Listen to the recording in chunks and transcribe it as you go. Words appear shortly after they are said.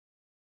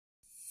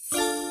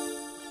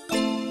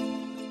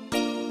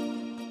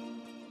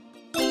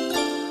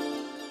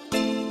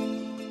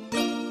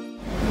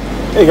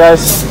Hey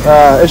guys,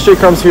 SJ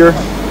Crumbs here.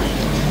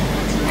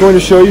 Going to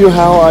show you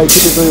how I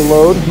typically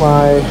load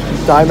my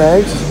DAM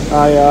Mags.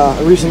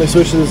 I recently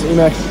switched to this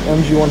EMAC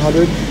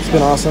MG100. It's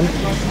been awesome.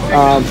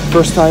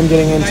 First time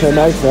getting into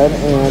mag fed,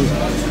 and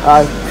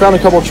I found a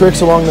couple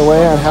tricks along the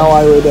way on how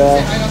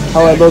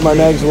I'd load my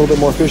mags a little bit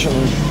more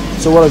efficiently.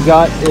 So what I've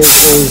got is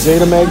a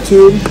Zeta mag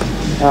tube.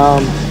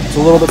 It's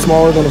a little bit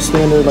smaller than a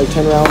standard like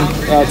 10 round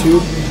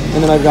tube,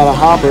 and then I've got a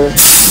hopper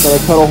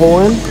that I cut a hole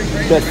in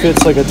that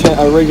fits like a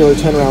regular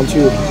 10 round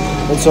tube.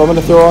 And so I'm going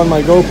to throw on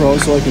my GoPro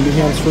so I can be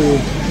hands free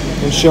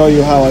and show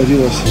you how I do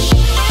this.